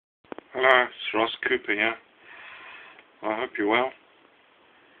Hello, it's Ross Cooper here. I hope you're well.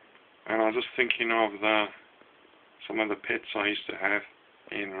 And I was just thinking of some of the pets I used to have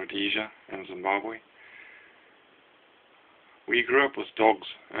in Rhodesia and Zimbabwe. We grew up with dogs,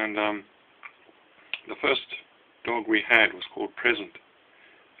 and the first dog we had was called Present.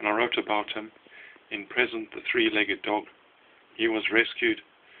 And I wrote about him in Present, the three-legged dog. He was rescued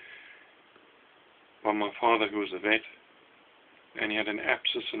by my father, who was a vet, and he had an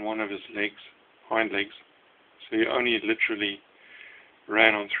abscess in one of his legs, hind legs, so he only literally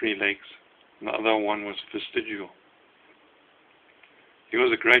ran on three legs, and the other one was vestigial. He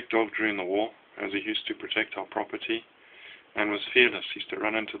was a great dog during the war, as he used to protect our property, and was fearless. He used to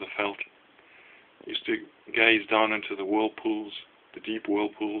run into the veld. He used to gaze down into the whirlpools, the deep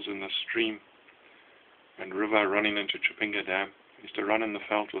whirlpools in the stream and river running into Chipinga Dam. He used to run in the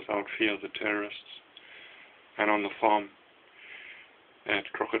veld without fear of the terrorists, and on the farm at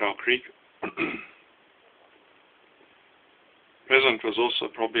Crocodile Creek. Present was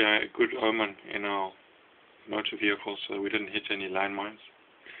also probably a good omen in our motor vehicle, so we didn't hit any landmines.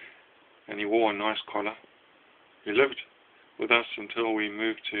 And he wore a nice collar. He lived with us until we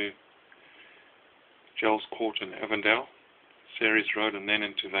moved to Gels Court in Avondale, Ceres Road, and then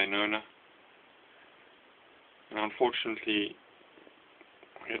into Vainona. And unfortunately,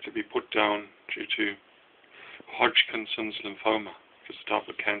 he had to be put down due to Hodgkinson's lymphoma, which is a type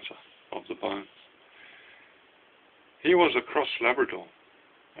of cancer of the bones. He was a cross Labrador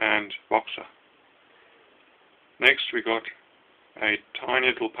and boxer. Next we got a tiny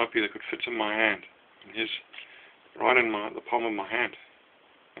little puppy that could fit in my hand, and he's right in the palm of my hand,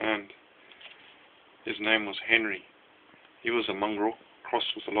 and his name was Henry. He was a mongrel,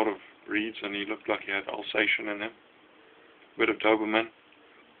 crossed with a lot of breeds, and he looked like he had Alsatian in him, a bit of Doberman,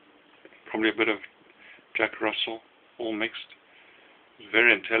 probably a bit of Jack Russell, all mixed. He was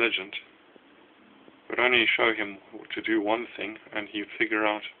very intelligent, but only show him to do one thing, and he'd figure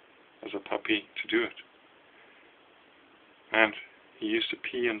out as a puppy to do it. And he used to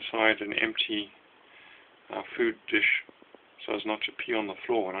pee inside an empty food dish so as not to pee on the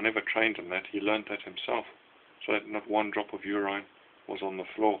floor, and I never trained him that. He learned that himself, so that not one drop of urine was on the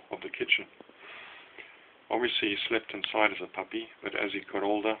floor of the kitchen. Obviously he slept inside as a puppy, but as he got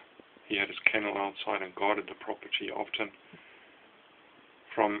older, he had his kennel outside and guarded the property often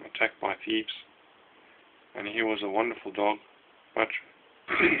from attack by thieves. And he was a wonderful dog, but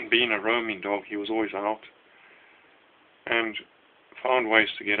being a roaming dog, he was always out and found ways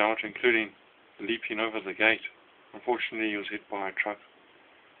to get out, including leaping over the gate. Unfortunately, he was hit by a truck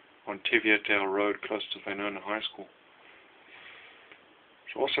on Teviotdale Road, close to Vainona High School.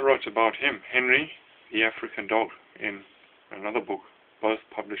 So I also wrote about him, Henry, the African dog, in another book, both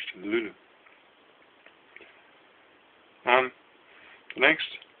published in Lulu. The next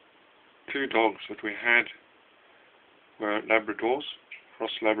two dogs that we had were Labradors,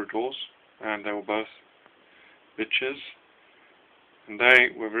 cross Labradors, and they were both bitches. And they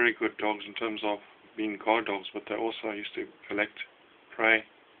were very good dogs in terms of being guard dogs, but they also used to collect prey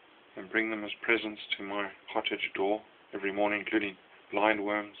and bring them as presents to my cottage door every morning, including blind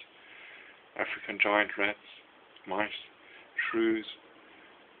worms, African giant rats, mice, shrews,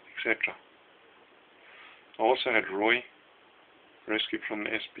 etc. I also had Roy, rescued from the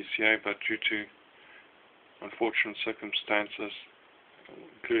SPCA, but due to unfortunate circumstances,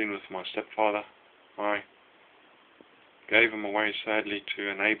 including with my stepfather, I gave him away sadly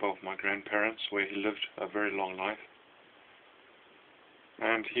to a neighbor of my grandparents, where he lived a very long life.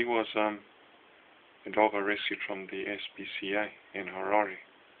 And he was a dog I rescued from the SPCA in Harare.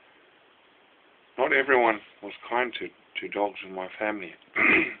 Not everyone was kind to dogs in my family,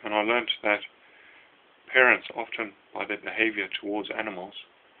 and I learned that parents often, by their behavior towards animals,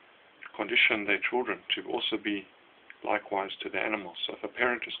 condition their children to also be likewise to the animals. So if a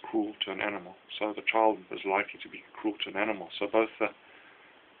parent is cruel to an animal, so the child is likely to be cruel to an animal. So both the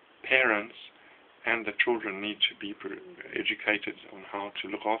parents and the children need to be educated on how to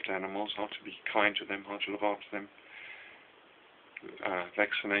look after animals, how to be kind to them, how to look after them,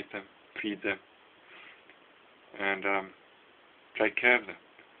 vaccinate them, feed them, and take care of them.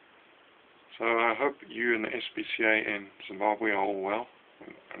 So I hope you and the SPCA in Zimbabwe are all well,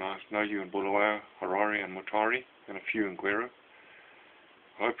 and I know you in Bulawayo, Harare and Mutare, and a few in Gweru.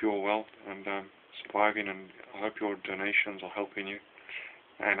 I hope you're all well and surviving, and I hope your donations are helping you.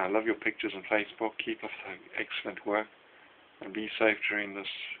 And I love your pictures on Facebook. Keep up the excellent work, and be safe during this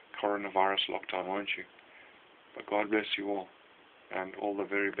coronavirus lockdown, won't you? But God bless you all, and all the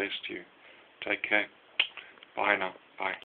very best to you. Take care. Bye now. Bye.